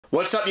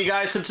What's up, you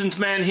guys? Simpsons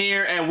Man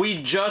here, and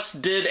we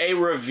just did a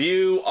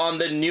review on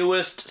the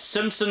newest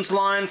Simpsons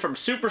line from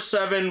Super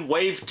 7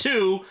 Wave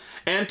 2,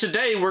 and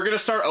today we're going to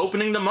start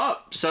opening them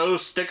up. So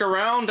stick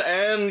around,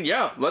 and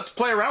yeah, let's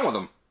play around with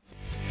them.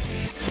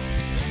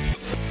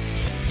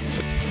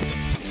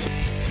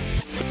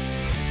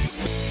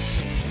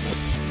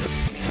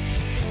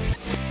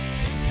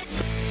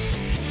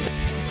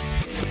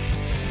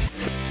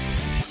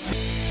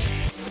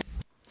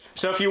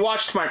 So if you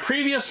watched my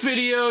previous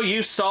video,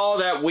 you saw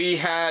that we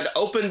had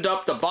opened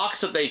up the box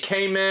that they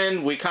came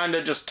in. We kind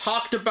of just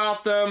talked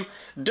about them,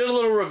 did a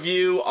little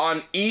review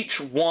on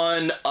each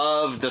one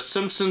of the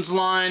Simpsons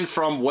line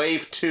from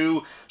Wave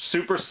 2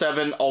 Super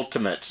 7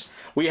 Ultimates.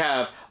 We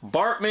have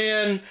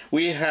Bartman,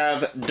 we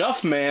have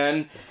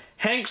Duffman,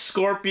 Hank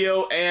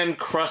Scorpio, and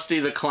Krusty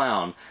the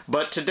Clown.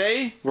 But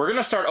today, we're going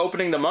to start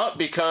opening them up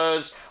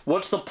because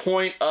what's the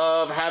point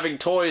of having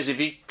toys if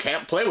you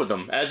can't play with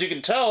them? As you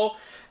can tell,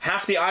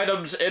 half the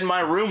items in my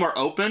room are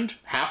opened,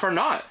 half are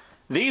not.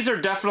 These are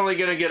definitely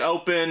going to get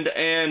opened,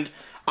 and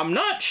I'm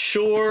not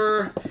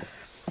sure,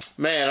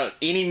 man,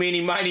 eeny,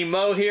 meeny, miny,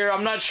 mo here.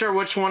 I'm not sure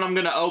which one I'm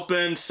going to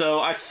open, so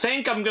I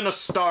think I'm going to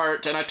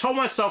start, and I told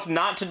myself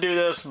not to do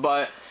this,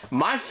 but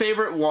my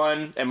favorite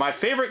one, and my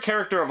favorite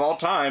character of all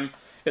time,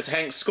 is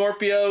Hank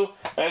Scorpio.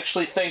 I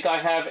actually think I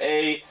have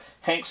a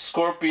Hank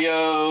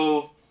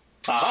Scorpio,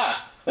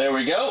 aha, there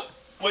we go.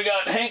 We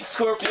got Hank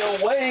Scorpio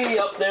way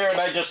up there, and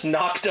I just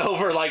knocked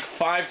over like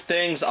 5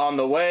 things on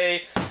the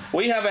way.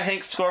 We have a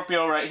Hank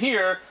Scorpio right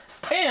here,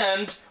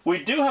 and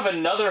we do have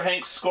another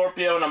Hank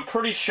Scorpio, and I'm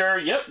pretty sure,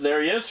 yep,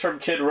 there he is from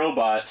Kid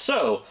Robot.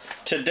 So,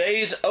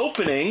 today's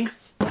opening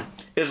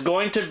is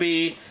going to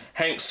be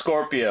Hank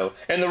Scorpio.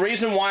 And the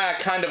reason why I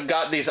kind of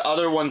got these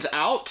other ones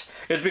out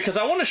is because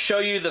I want to show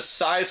you the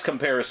size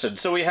comparison.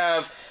 So we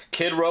have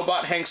Kid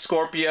Robot Hank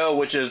Scorpio,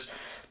 which is,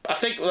 I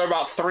think they're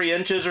about 3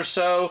 inches or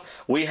so.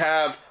 We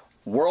have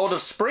World of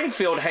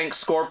Springfield Hank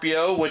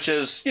Scorpio, which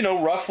is, you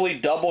know, roughly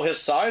double his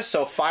size,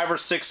 so 5 or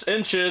 6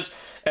 inches.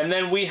 And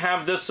then we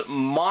have this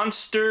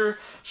monster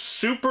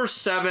Super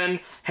 7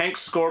 Hank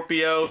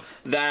Scorpio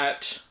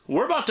that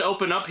we're about to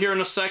open up here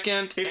in a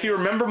second. If you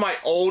remember my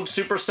old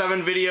Super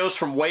 7 videos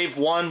from Wave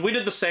 1, we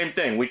did the same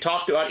thing. We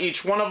talked about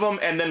each one of them,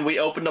 and then we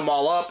opened them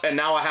all up, and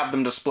now I have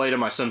them displayed in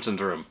my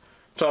Simpsons room.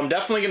 So I'm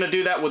definitely going to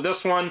do that with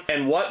this one,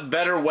 and what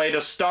better way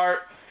to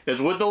start is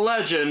with the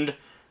legend,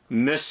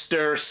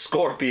 Mr.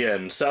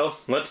 Scorpion. So,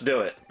 let's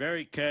do it.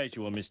 Very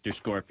casual, Mr.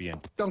 Scorpion.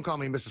 Don't call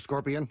me Mr.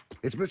 Scorpion.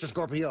 It's Mr.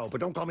 Scorpio,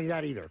 but don't call me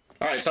that either.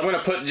 Alright, so I'm going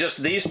to put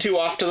just these two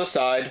off to the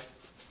side,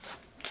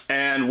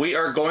 and we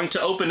are going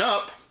to open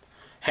up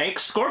Hank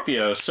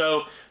Scorpio.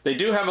 So, they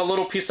do have a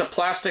little piece of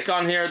plastic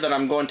on here that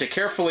I'm going to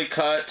carefully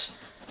cut.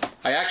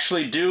 I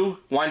actually do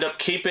wind up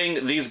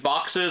keeping these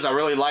boxes. I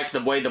really like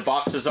the way the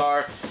boxes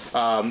are.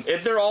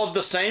 They're all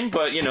the same,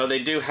 but you know,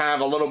 they do have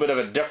a little bit of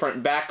a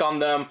different back on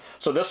them.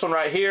 So this one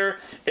right here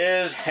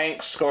is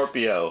Hank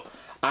Scorpio.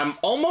 I'm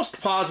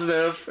almost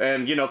positive,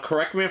 and you know,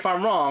 correct me if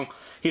I'm wrong,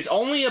 he's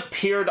only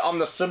appeared on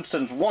The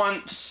Simpsons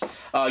once.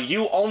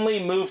 You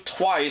Only Move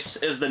Twice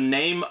is the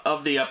name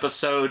of the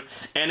episode,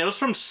 and it was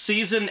from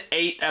Season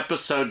 8,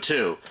 Episode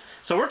 2.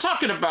 So we're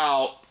talking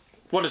about,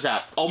 what is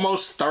that,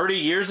 almost 30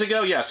 years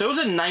ago? Yeah, so it was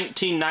in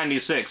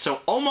 1996,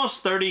 so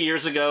almost 30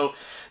 years ago,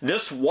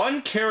 this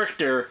one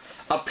character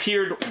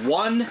appeared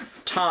one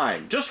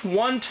time, just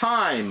one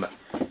time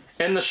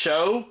in the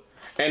show,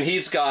 and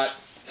he's got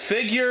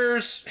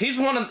figures. He's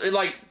one of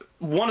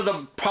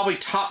the probably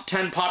top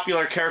 10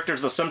 popular characters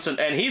of The Simpsons,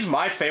 and he's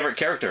my favorite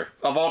character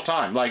of all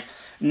time. Like,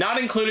 not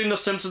including the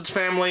Simpsons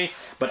family,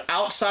 but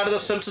outside of the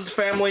Simpsons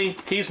family,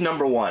 he's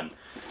 #1.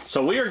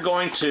 So we are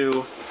going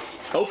to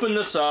open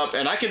this up,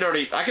 and I can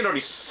already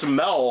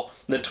smell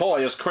the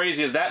toy, as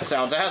crazy as that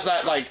sounds. It has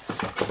that like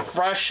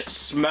fresh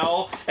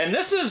smell, and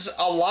this is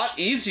a lot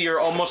easier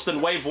almost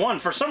than Wave 1.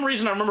 For some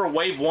reason, I remember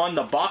Wave 1,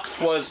 the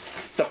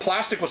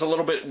plastic was a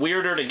little bit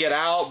weirder to get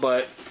out,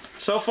 but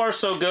so far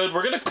so good.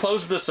 We're gonna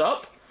close this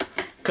up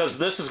because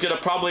this is gonna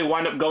probably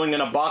wind up going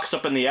in a box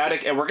up in the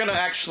attic, and we're gonna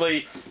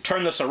actually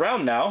turn this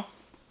around now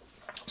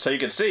so you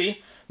can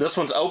see this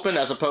one's open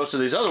as opposed to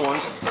these other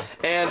ones,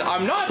 and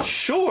I'm not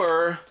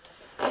sure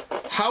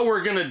how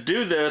we're gonna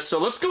do this, so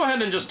let's go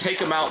ahead and just take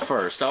them out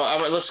first.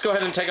 Let's go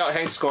ahead and take out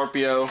Hank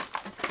Scorpio.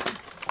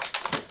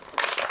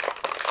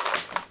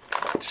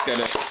 Just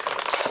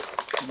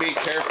gotta be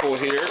careful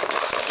here.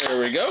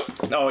 There we go.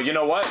 Oh, you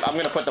know what? I'm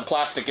gonna put the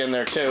plastic in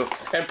there too,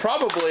 and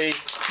probably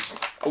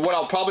what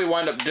I'll probably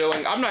wind up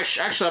doing. I'm not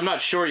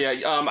sure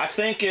yet. I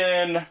think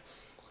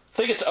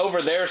it's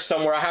over there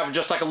somewhere. I have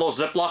just like a little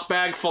Ziploc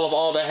bag full of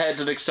all the heads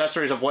and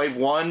accessories of Wave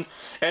 1,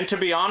 and to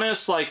be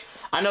honest, like,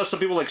 I know some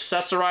people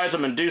accessorize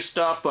them and do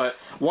stuff, but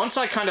once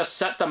I kind of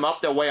set them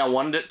up the way I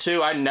wanted it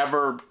to, I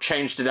never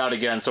changed it out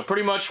again. So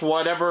pretty much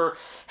whatever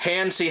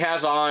hands he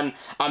has on,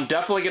 I'm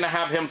definitely going to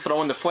have him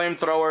throwing the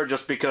flamethrower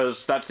just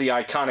because that's the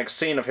iconic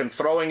scene of him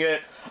throwing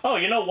it. Oh,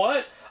 you know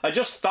what? I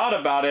just thought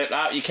about it.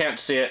 You can't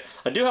see it.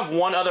 I do have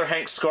one other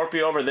Hank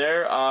Scorpio over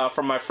there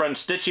from my friend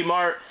Stitchy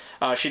Mart.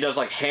 She does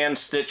like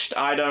hand-stitched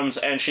items,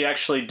 and she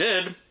actually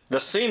did the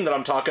scene that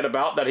I'm talking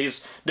about that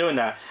he's doing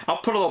that. I'll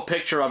put a little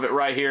picture of it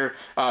right here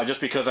just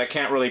because I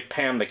can't really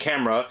pan the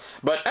camera.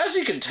 But as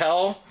you can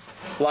tell,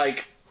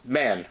 like,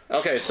 man.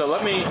 Okay, so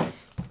I'm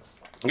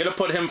gonna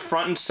put him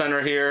front and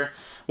center here.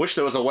 Wish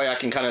there was a way I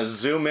can kind of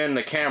zoom in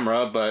the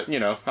camera, but, you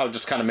know, I'll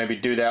just kind of maybe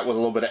do that with a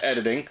little bit of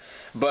editing.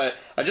 But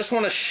I just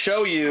want to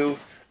show you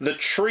the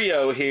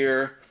trio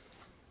here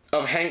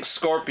of Hank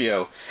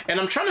Scorpio. And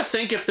I'm trying to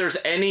think if there's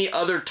any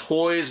other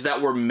toys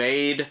that were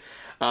made.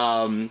 You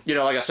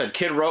know, like I said,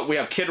 we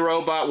have Kid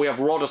Robot, we have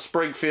World of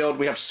Springfield,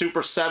 we have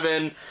Super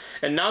 7.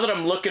 And now that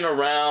I'm looking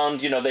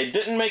around, you know, they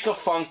didn't make a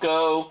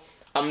Funko.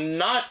 I'm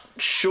not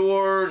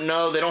sure.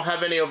 No, they don't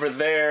have any over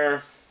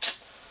there.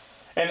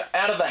 And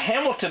out of the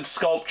Hamilton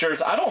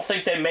sculptures, I don't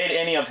think they made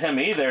any of him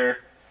either.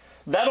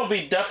 That'll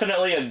be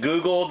definitely a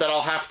Google that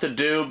I'll have to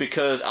do,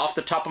 because off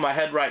the top of my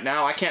head right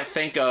now, I can't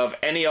think of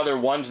any other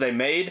ones they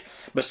made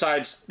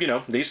besides, you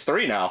know, these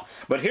three now.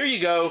 But here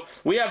you go.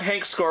 We have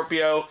Hank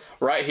Scorpio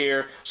right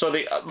here. So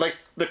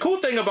the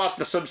cool thing about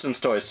the Simpsons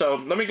toys. So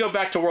let me go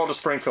back to World of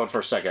Springfield for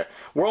a second.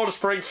 World of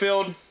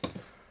Springfield,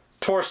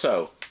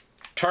 torso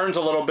turns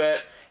a little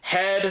bit,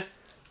 head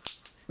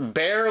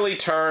barely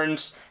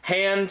turns,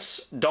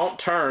 hands don't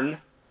turn,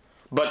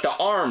 but the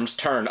arms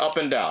turn up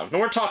and down. And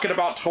we're talking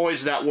about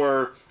toys that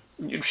were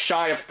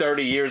shy of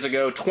 30 years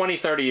ago, 20,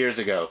 30 years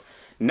ago.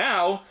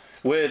 Now,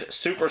 with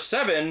Super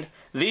 7,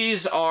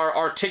 these are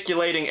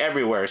articulating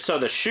everywhere. So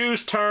the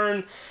shoes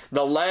turn,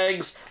 the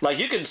legs, like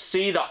you can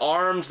see the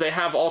arms, they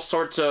have all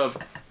sorts of,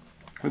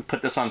 let me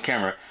put this on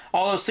camera.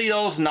 See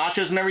those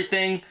notches and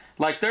everything?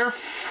 Like they're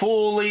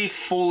fully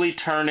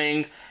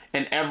turning.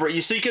 And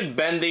so you can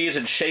bend these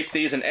and shape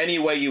these in any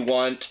way you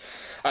want.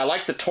 I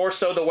like the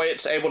torso, the way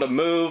it's able to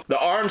move. The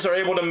arms are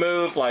able to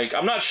move. Like,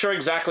 I'm not sure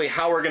exactly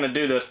how we're going to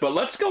do this, but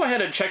let's go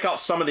ahead and check out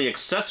some of the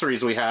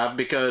accessories we have,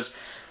 because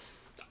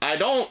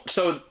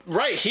so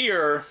right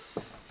here,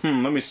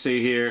 let me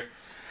see here.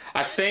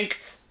 I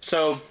think,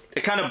 so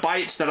it kind of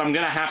bites that I'm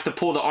going to have to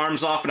pull the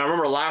arms off. And I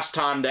remember last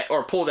time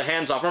or pull the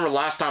hands off. I remember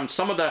last time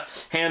some of the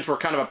hands were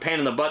kind of a pain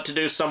in the butt to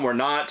do, some were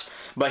not.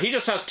 But he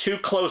just has two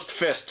closed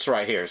fists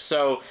right here.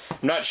 So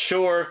I'm not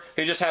sure.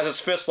 He just has his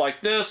fists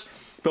like this.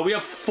 But we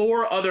have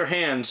 4 other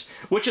hands,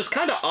 which is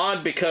kind of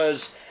odd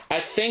because I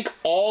think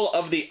all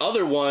of the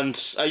other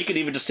ones, you can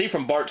even just see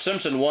from Bart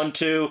Simpson, 1,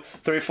 2,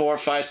 3, 4,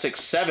 5, 6,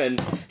 7.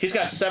 He's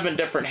got 7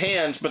 different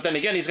hands, but then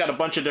again, he's got a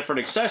bunch of different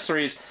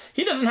accessories.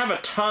 He doesn't have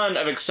a ton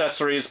of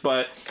accessories,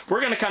 but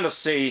we're going to kind of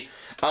see.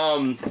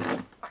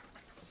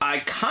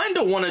 I kind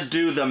of want to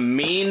do the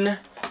mean.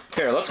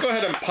 Here, let's go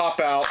ahead and pop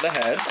out the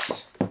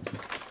heads.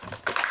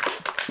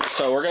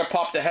 So we're going to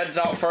pop the heads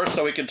out first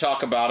so we can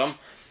talk about them.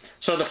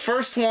 So the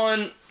first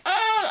one,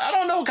 I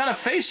don't know what kind of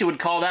face you would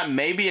call that.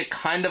 Maybe a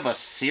kind of a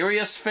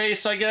serious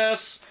face, I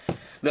guess.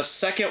 The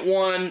second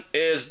one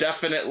is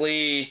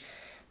definitely,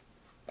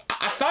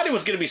 I thought he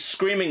was going to be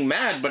screaming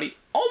mad, but he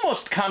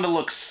almost kind of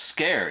looks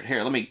scared.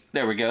 Here,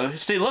 there we go.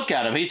 See, look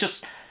at him. He's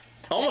just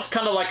almost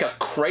kind of like a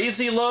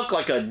crazy look,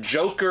 like a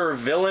Joker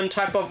villain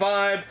type of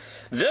vibe.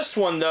 This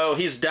one, though,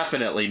 he's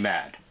definitely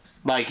mad.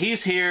 Like,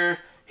 he's here.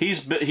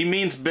 He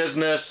means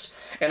business,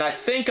 and I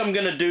think I'm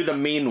going to do the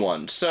mean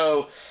one.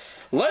 So,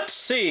 let's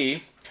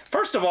see.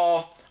 First of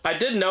all, I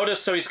did notice,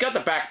 so he's got the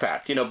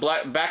backpack, you know,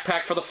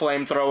 backpack for the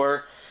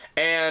flamethrower,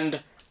 and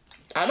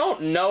I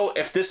don't know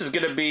if this is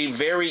going to be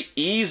very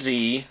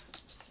easy.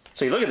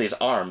 See, look at these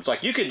arms.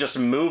 Like, you can just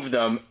move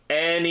them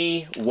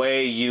any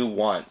way you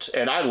want,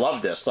 and I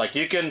love this. Like,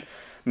 you can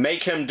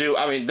make him do,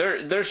 I mean,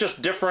 there's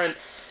just different...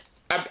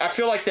 I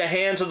feel like the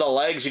hands and the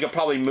legs, you could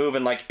probably move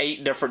in like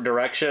 8 different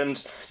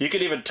directions. You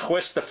could even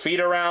twist the feet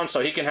around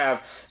so he could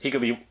have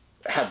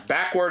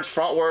backwards,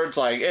 frontwards.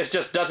 Like, it's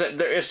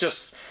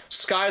just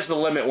sky's the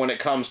limit when it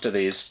comes to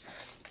these.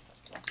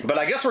 But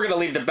I guess we're going to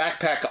leave the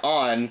backpack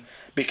on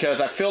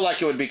because I feel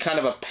like it would be kind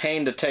of a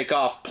pain to take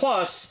off.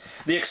 Plus,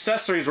 the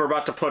accessories we're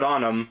about to put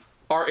on him,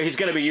 he's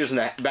going to be using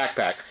the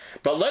backpack.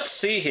 But let's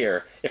see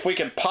here if we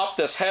can pop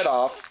this head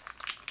off.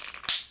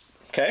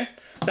 Okay,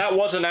 that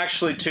wasn't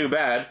actually too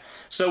bad.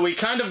 So we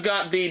kind of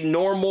got the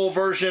normal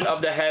version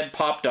of the head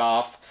popped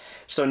off.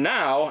 So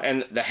now,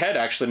 and the head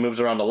actually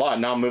moves around a lot.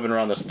 Now I'm moving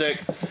around the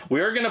stick.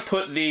 We are going to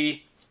put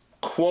the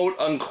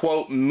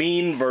quote-unquote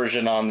mean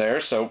version on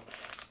there. So,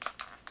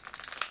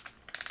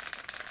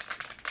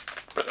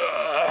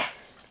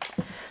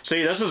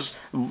 see, this is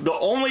the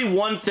only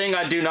one thing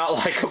I do not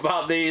like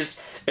about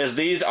these is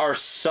these are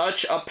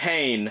such a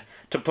pain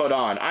to put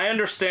on. I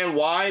understand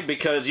why,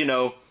 because, you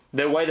know,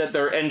 the way that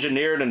they're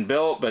engineered and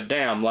built, but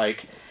damn,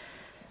 like...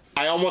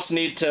 I almost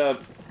need to...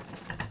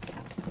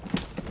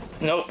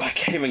 Nope, I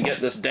can't even get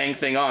this dang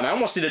thing on. I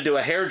almost need to do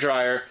a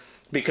hairdryer,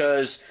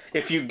 because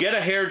if you get a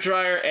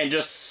hairdryer and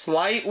just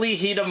slightly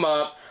heat them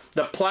up,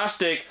 the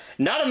plastic,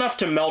 not enough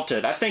to melt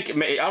it. I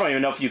don't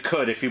even know if you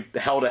could if you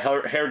held a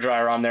hair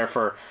dryer on there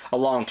for a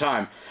long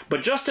time.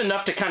 But just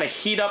enough to kind of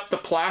heat up the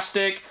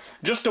plastic,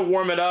 just to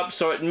warm it up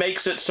so it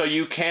makes it so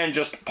you can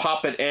just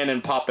pop it in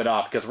and pop it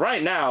off. Because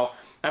right now,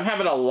 I'm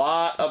having a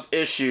lot of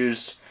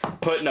issues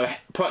putting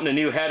a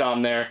new head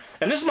on there.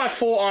 And this is my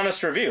full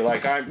honest review.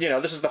 Like,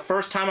 this is the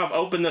first time I've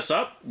opened this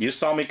up. You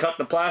saw me cut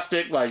the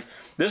plastic. Like,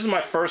 this is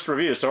my first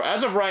review. So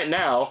as of right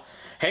now,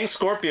 Hank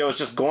Scorpio is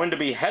just going to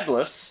be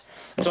headless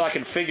until I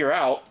can figure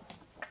out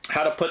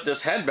how to put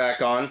this head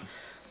back on.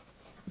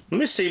 Let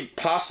me see,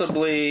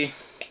 possibly...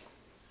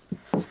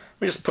 Let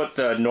me just put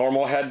the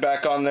normal head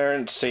back on there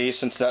and see,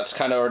 since that's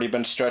kind of already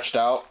been stretched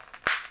out.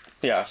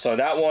 Yeah, so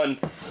that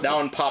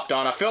one popped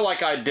on. I feel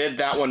like I did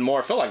that one more.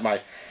 I feel like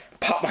I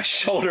popped my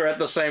shoulder at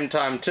the same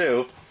time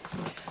too.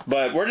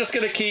 But we're just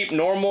going to keep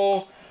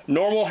normal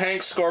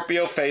Hank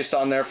Scorpio face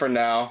on there for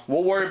now.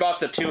 We'll worry about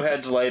the two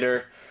heads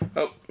later.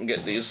 Oh,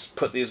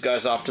 put these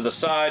guys off to the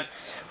side.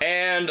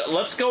 And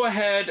let's go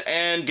ahead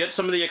and get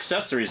some of the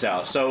accessories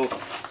out. So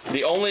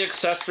the only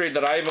accessory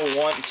that I even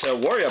want to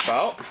worry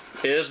about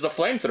is the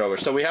flamethrower.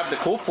 So we have the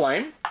cool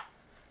flame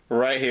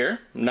right here.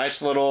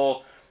 Nice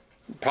little,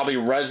 probably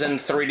resin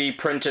 3D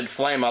printed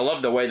flame. I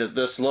love the way that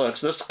this looks.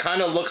 This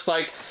kind of looks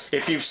like,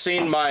 if you've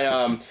seen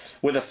my,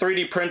 with a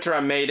 3D printer, I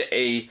made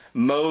a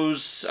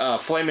Moe's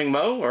Flaming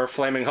Moe, or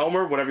Flaming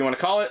Homer, whatever you want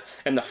to call it.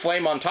 And the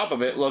flame on top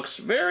of it looks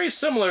very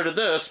similar to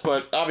this,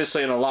 but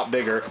obviously in a lot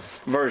bigger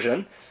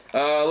version.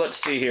 Let's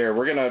see here.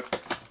 I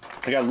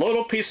got a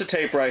little piece of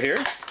tape right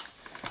here.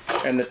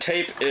 And the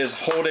tape is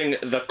holding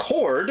the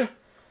cord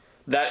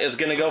that is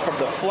going to go from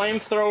the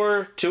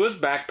flamethrower to his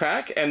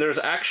backpack. And there's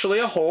actually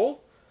a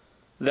hole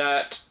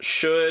that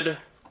should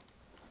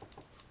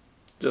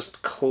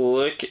just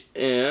click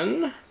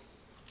in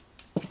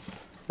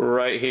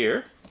right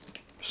here.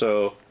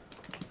 So,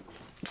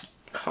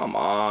 come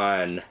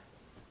on.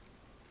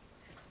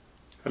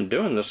 I'm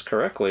doing this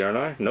correctly, aren't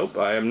I? Nope,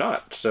 I am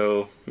not.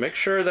 So, make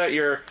sure that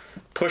you're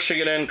pushing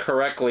it in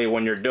correctly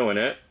when you're doing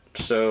it.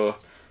 So,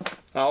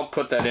 I'll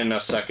put that in a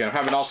second. I'm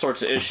having all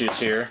sorts of issues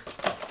here.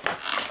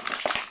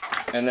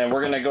 And then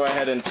we're going to go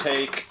ahead and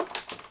take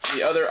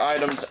the other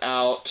items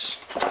out.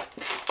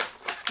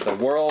 The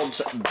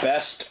world's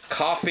best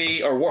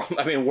coffee, or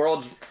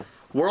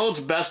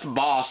world's best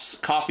boss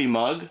coffee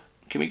mug.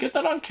 Can we get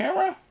that on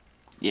camera?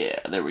 Yeah,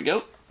 there we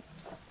go.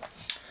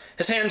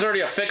 His hand's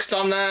already affixed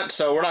on that,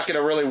 so we're not going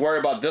to really worry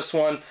about this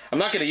one. I'm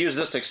not going to use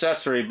this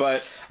accessory,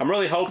 but I'm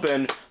really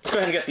hoping... Let's go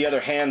ahead and get the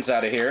other hands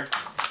out of here.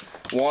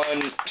 1,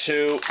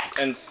 2,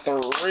 and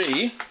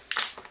 3.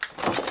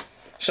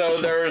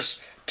 So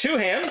there's 2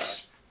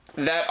 hands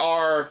that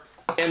are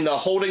in the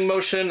holding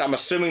motion. I'm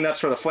assuming that's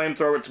for the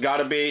flamethrower. It's got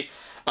to be.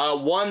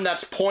 One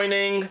that's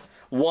pointing,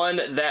 one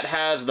that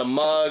has the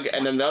mug,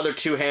 and then the other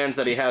 2 hands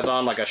that he has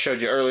on, like I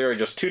showed you earlier, are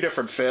just 2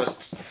 different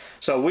fists.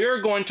 So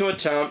we're going to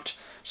attempt...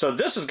 So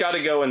this has got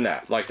to go in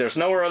that. Like, there's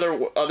no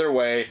other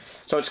way.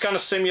 So it's kind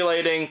of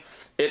simulating.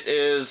 It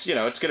is,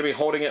 it's going to be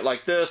holding it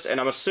like this, and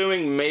I'm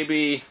assuming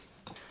maybe...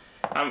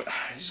 I'm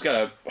just got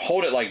to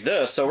hold it like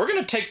this. So we're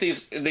going to take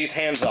these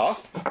hands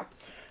off.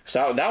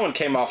 So that one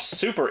came off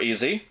super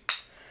easy.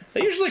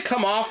 They usually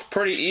come off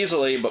pretty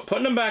easily, but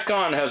putting them back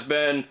on has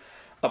been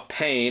a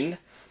pain.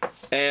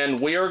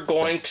 And we are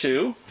going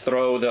to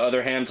throw the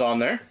other hands on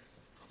there.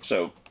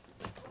 So,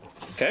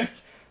 okay.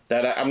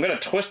 I'm going to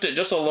twist it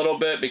just a little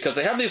bit because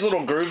they have these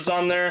little grooves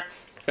on there,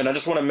 and I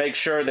just want to make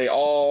sure they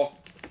all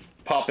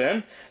pop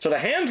in. So the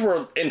hands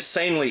were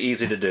insanely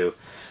easy to do.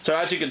 So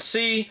as you can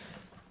see,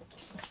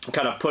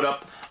 kind of put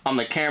up on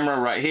the camera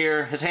right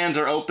here, his hands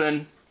are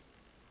open.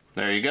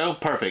 There you go.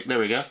 Perfect. There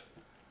we go.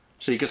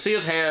 So you can see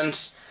his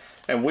hands,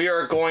 and we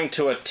are going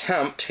to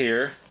attempt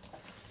here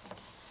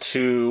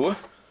to...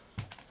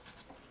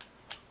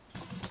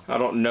 I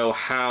don't know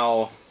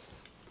how...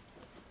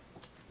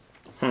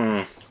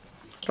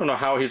 I don't know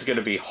how he's going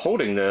to be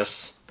holding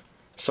this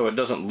so it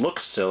doesn't look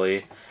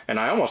silly. And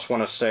I almost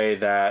want to say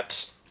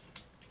that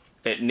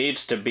it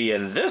needs to be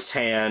in this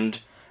hand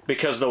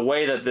because the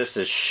way that this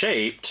is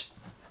shaped...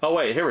 Oh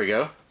wait, here we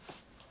go.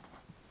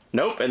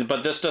 Nope,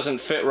 but this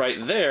doesn't fit right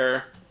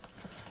there.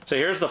 So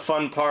here's the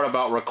fun part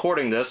about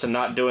recording this and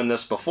not doing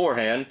this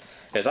beforehand,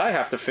 is I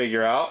have to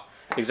figure out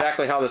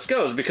exactly how this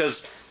goes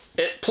because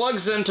it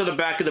plugs into the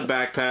back of the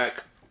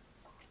backpack.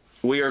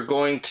 We are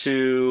going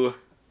to...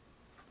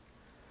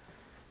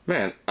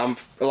 Man,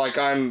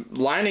 I'm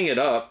lining it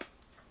up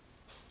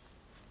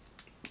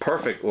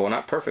perfect. Well,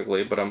 not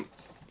perfectly, but I'm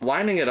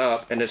lining it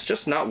up and it's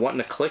just not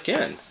wanting to click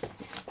in.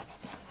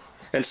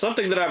 And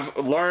something that I've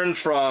learned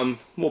from,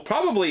 well,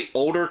 probably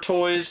older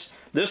toys.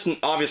 This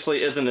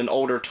obviously isn't an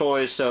older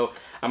toy, so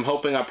I'm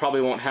hoping I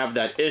probably won't have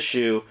that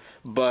issue.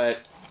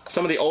 But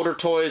some of the older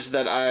toys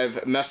that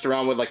I've messed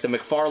around with, like the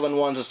McFarlane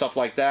ones and stuff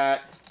like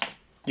that,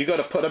 you go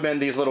to put them in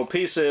these little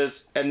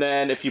pieces, and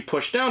then if you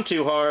push down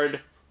too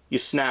hard, you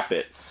snap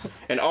it.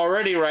 And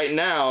already right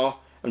now,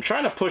 I'm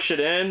trying to push it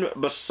in,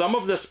 but some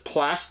of this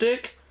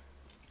plastic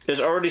is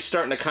already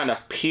starting to kind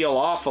of peel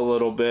off a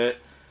little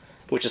bit.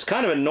 which is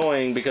kind of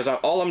annoying because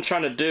all I'm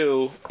trying to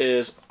do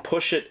is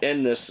push it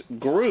in this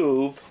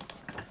groove,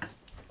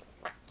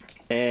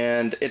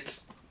 and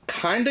it's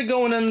kind of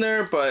going in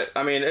there, but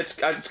I mean, it's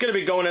going to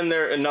be going in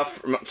there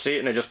enough. See,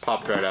 and it just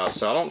popped right out.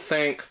 So I don't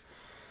think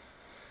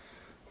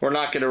we're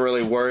not going to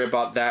really worry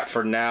about that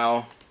for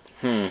now.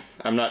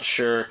 I'm not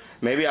sure.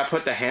 Maybe I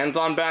put the hands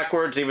on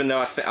backwards, even though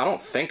I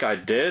don't think I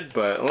did,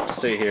 but let's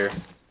see here.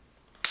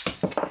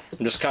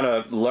 I'm just kind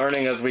of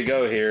learning as we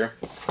go here.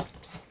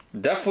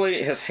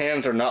 Definitely his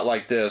hands are not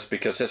like this,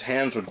 because his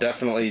hands would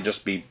definitely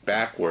just be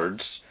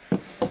backwards.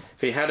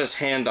 If he had his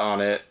hand on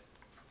it,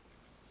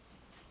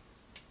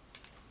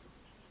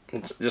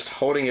 it's just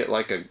holding it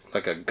like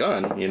a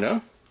gun, you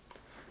know?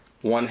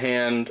 One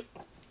hand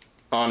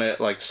on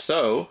it like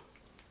so,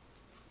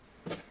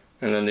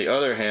 and then the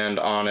other hand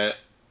on it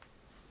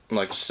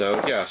like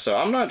so. Yeah, so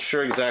I'm not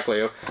sure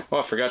exactly. Oh,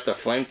 I forgot the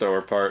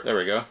flamethrower part. There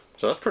we go.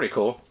 So that's pretty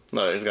cool.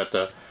 No, he's got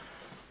the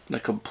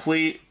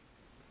complete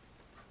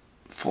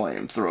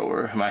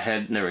flamethrower. My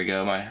head, there we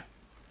go.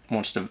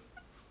 Wants to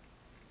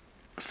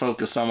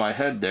focus on my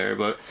head there,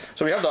 but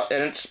so we have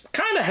and it's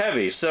kind of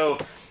heavy. So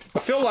I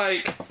feel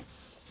like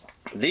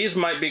these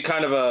might be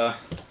kind of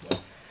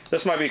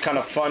this might be kind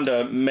of fun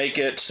to make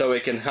it so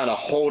it can kind of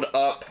hold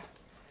up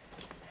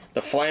the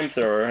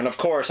flamethrower. And of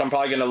course, I'm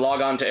probably going to log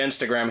on to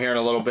Instagram here in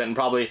a little bit, and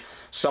probably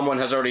someone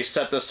has already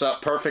set this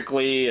up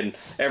perfectly and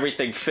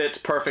everything fits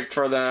perfect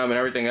for them and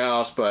everything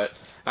else, but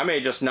I may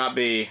just not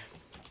be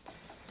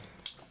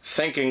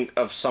thinking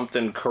of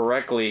something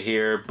correctly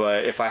here.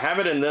 But if I have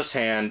it in this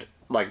hand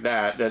like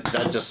that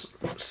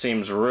just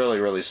seems really,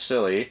 really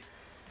silly.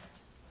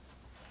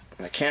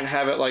 I can't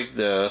have it like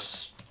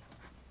this.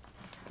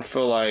 I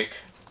feel like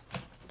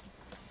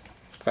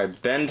if I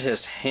bend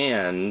his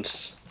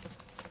hands,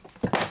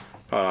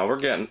 oh, we're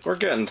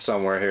getting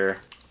somewhere here.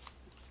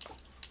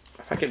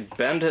 If I could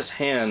bend his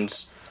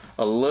hands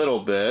a little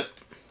bit.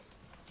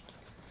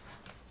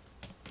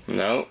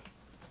 No.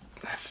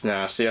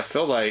 Nah, see, I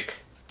feel like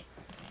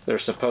they're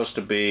supposed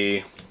to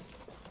be,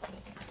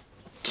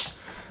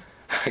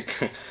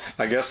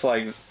 I guess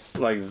like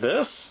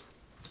this.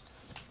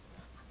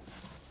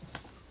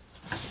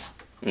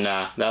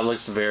 Nah, that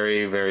looks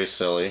very, very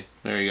silly.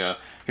 There you go.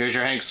 Here's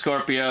your Hank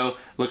Scorpio.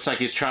 Looks like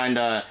he's trying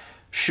to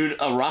shoot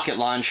a rocket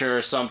launcher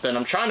or something.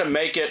 I'm trying to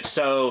make it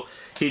so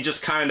he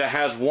just kind of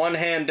has one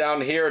hand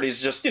down here and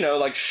he's just, you know,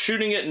 like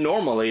shooting it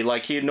normally,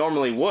 like he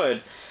normally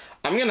would.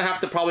 I'm going to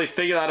have to probably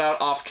figure that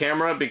out off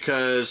camera,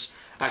 because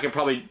I could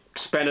probably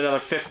spend another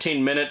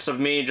 15 minutes of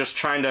me just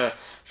trying to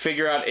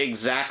figure out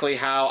exactly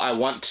how I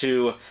want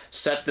to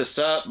set this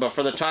up. But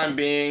for the time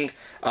being,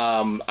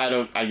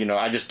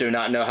 I just do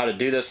not know how to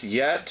do this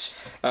yet.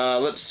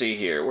 Let's see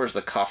here. Where's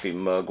the coffee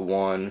mug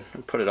one?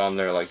 Put it on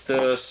there like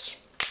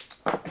this.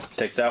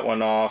 Take that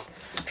one off.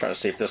 Trying to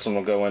see if this one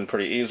will go in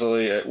pretty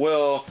easily. It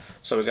will.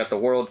 So we got the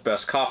world's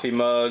best coffee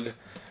mug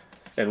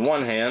in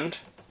one hand.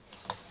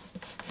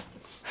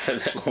 And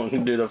then we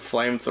can do the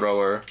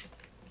flamethrower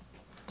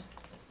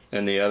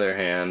in the other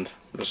hand,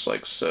 just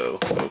like so.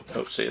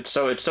 Oh, see, it's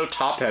so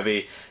top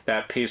heavy.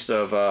 That piece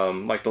of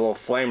like the little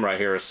flame right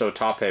here is so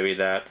top heavy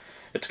that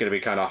it's gonna be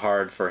kind of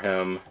hard for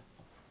him.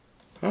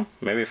 Well,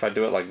 maybe if I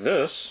do it like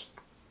this.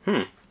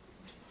 There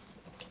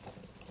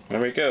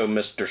we go,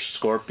 Mr.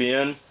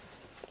 Scorpion.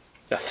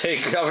 I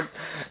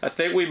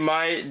think we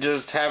might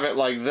just have it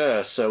like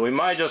this. So we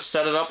might just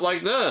set it up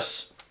like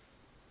this.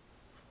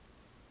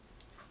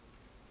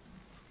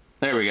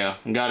 There we go.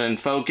 Got in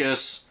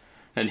focus.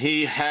 And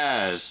he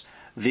has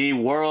the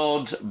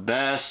world's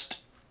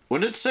best,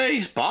 what did it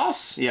say?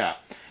 Boss? Yeah.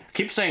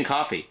 Keep saying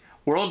coffee.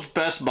 World's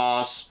best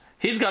boss.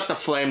 He's got the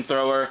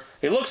flamethrower.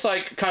 He looks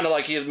like, kind of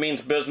like he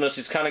means business.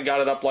 He's kind of got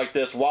it up like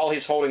this while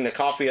he's holding the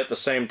coffee at the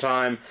same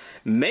time.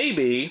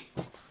 Maybe,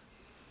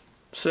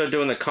 instead of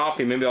doing the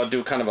coffee, maybe I'll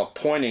do kind of a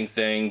pointing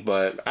thing,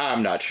 but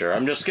I'm not sure.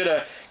 I'm just going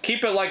to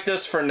keep it like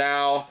this for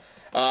now.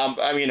 I'm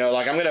going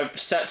to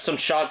set some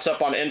shots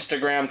up on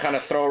Instagram, kind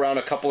of throw around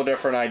a couple of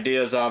different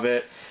ideas of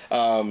it.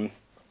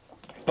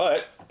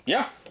 But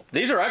yeah,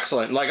 these are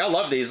excellent. Like, I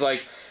love these.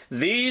 Like,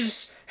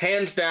 these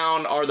hands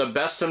down are the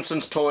best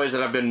Simpsons toys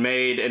that have been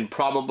made in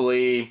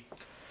probably,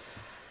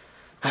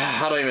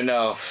 I don't even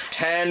know,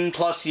 10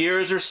 plus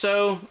years or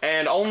so.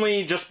 And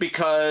only just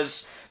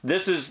because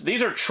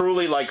these are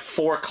truly like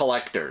for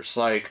collectors.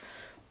 Like,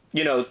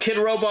 you know, Kid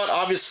Robot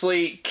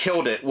obviously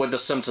killed it with the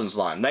Simpsons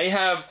line. They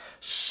have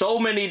so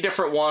many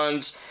different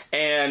ones,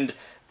 and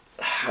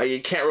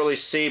you can't really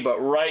see, but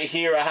right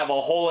here I have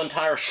a whole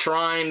entire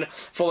shrine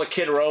full of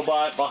Kid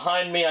Robot.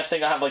 Behind me, I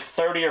think I have like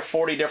 30 or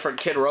 40 different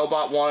Kid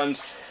Robot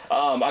ones.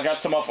 I got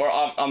some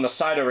on the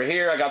side over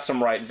here. I got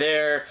some right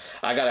there.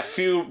 I got a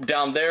few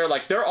down there.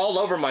 Like, they're all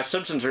over my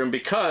Simpsons room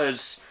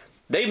because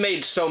they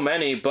made so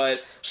many,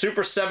 but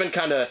Super 7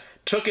 kind of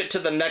took it to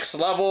the next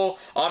level,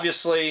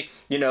 obviously,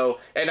 you know.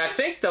 And I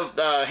think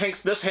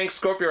this Hank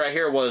Scorpio right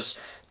here was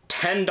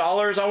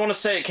 $10, I want to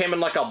say. It came in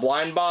like a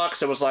blind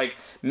box. It was like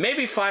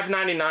maybe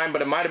 $5.99,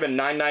 but it might have been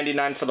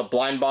 $9.99 for the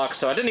blind box.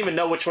 So I didn't even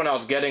know which one I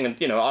was getting. And,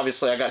 you know,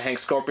 obviously I got Hank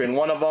Scorpio in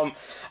one of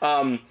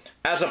them.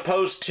 As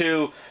opposed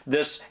to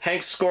this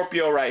Hank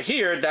Scorpio right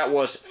here that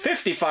was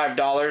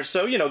 $55.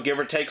 So, you know, give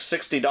or take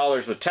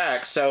 $60 with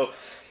tax. So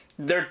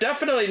they're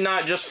definitely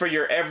not just for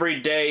your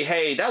everyday,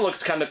 hey, that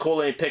looks kind of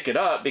cool and you pick it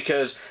up,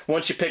 because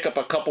once you pick up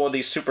a couple of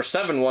these Super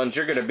 7 ones,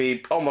 you're going to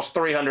be almost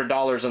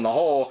 $300 in the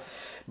hole.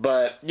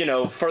 But, you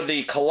know, for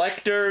the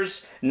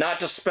collectors, not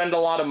to spend a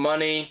lot of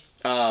money,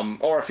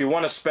 or if you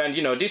want to spend,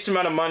 you know, a decent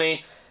amount of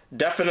money,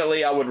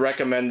 definitely I would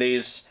recommend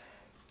these.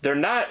 They're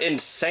not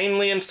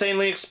insanely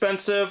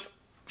expensive.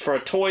 For a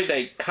toy,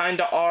 they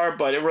kind of are,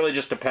 but it really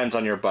just depends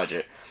on your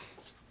budget.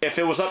 If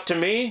it was up to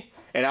me,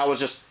 and I was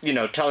just, you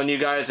know, telling you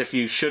guys if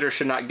you should or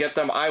should not get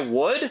them, I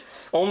would,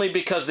 only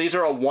because these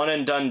are a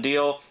one-and-done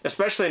deal,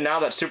 especially now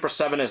that Super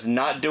 7 is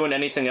not doing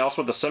anything else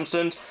with The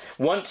Simpsons.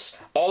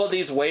 Once all of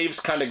these waves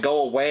kind of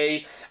go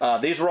away,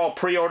 these were all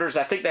pre-orders.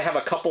 I think they have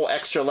a couple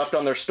extra left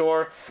on their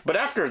store, but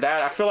after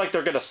that, I feel like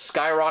they're going to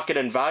skyrocket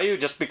in value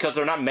just because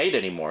they're not made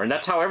anymore, and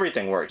that's how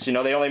everything works. You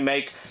know, they only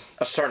make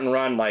a certain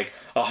run, like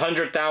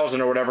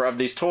 100,000 or whatever of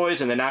these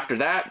toys, and then after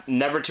that,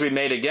 never to be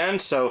made again.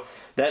 So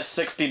that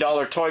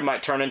 $60 toy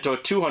might turn into a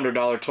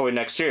 $200 toy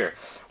next year.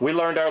 We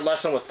learned our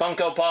lesson with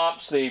Funko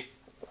Pops. The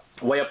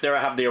way up there I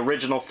have the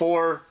original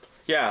 4.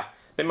 Yeah,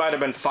 they might have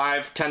been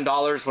 $5,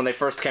 $10 when they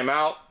first came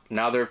out.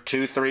 Now they're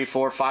 $2, $3,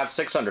 $4, $5,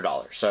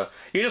 $600. So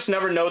you just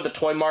never know. The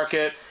toy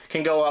market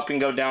can go up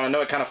and go down. I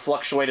know it kind of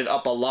fluctuated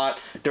up a lot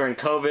during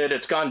COVID.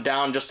 It's gone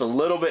down just a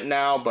little bit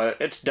now, but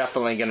it's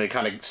definitely going to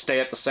kind of stay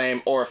at the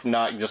same, or if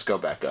not, just go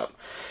back up.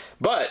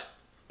 But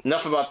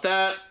enough about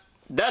that.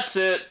 That's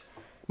it.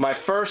 My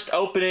first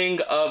opening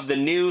of the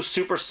new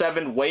Super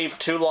 7 Wave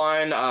 2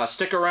 line.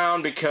 Stick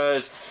around,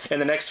 because in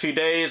the next few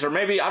days, or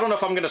maybe, I don't know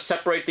if I'm going to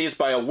separate these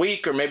by a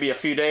week or maybe a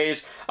few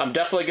days, I'm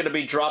definitely going to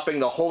be dropping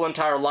the whole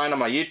entire line on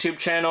my YouTube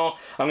channel.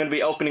 I'm going to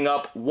be opening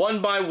up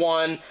one by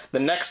one. The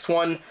next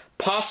one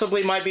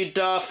possibly might be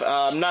Duff.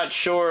 I'm not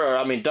sure. Or,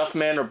 I mean,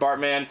 Duffman or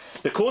Bartman.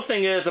 The cool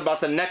thing is about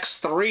the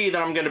next 3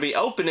 that I'm going to be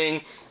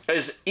opening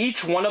is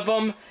each one of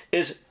them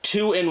is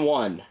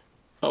 2-in-1.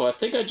 Oh, I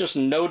think I just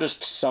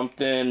noticed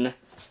something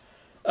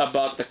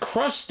about the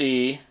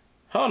Krusty.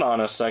 Hold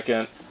on a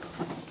second.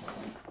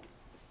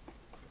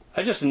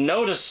 I just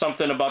noticed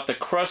something about the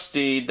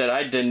Krusty that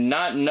I did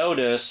not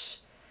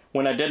notice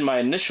when I did my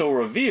initial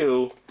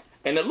review,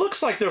 and it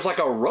looks like there's like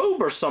a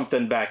robe or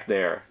something back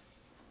there.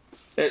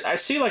 I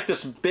see like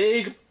this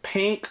big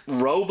pink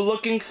robe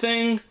looking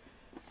thing,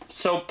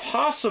 so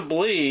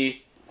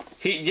possibly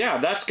yeah,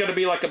 that's gonna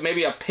be like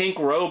maybe a pink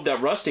robe that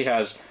Krusty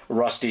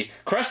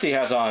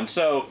has on.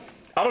 So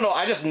I don't know,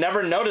 I just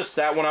never noticed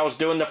that when I was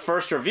doing the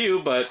first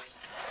review, but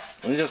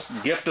let me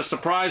just gift a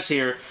surprise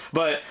here.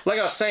 But like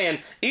I was saying,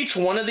 each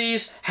one of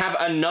these have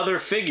another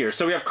figure.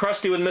 So we have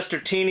Krusty with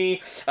Mr.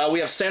 Teeny, we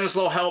have Santa's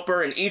Little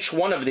Helper in each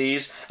one of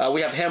these.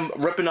 We have him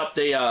ripping up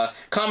the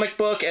comic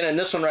book, and in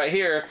this one right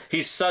here,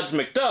 he's Suds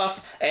McDuff,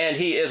 and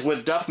he is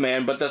with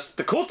Duffman. But that's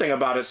the cool thing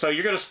about it. So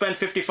you're going to spend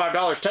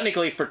 $55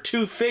 technically for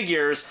 2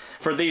 figures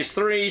for these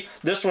 3.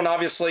 This one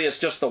obviously is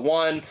just the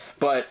one,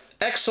 but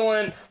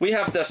excellent. We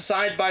have the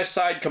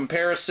side-by-side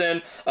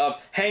comparison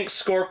of Hank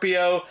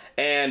Scorpio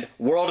and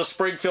World of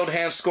Springfield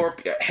Hank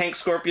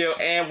Scorpio,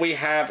 and we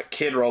have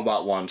Kid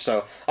Robot 1.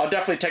 So I'll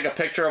definitely take a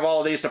picture of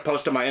all of these to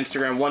post to my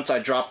Instagram once I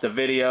drop the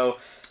video.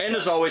 And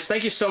as always,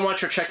 thank you so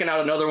much for checking out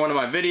another one of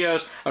my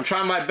videos. I'm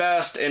trying my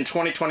best in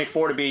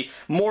 2024 to be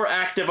more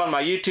active on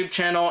my YouTube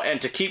channel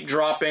and to keep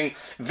dropping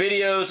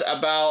videos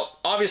about,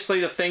 obviously,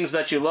 the things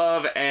that you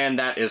love, and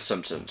that is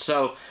Simpsons.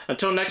 So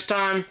until next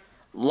time,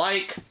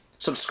 like,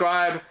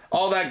 subscribe,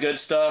 all that good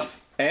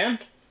stuff, and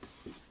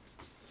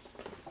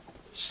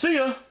see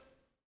ya!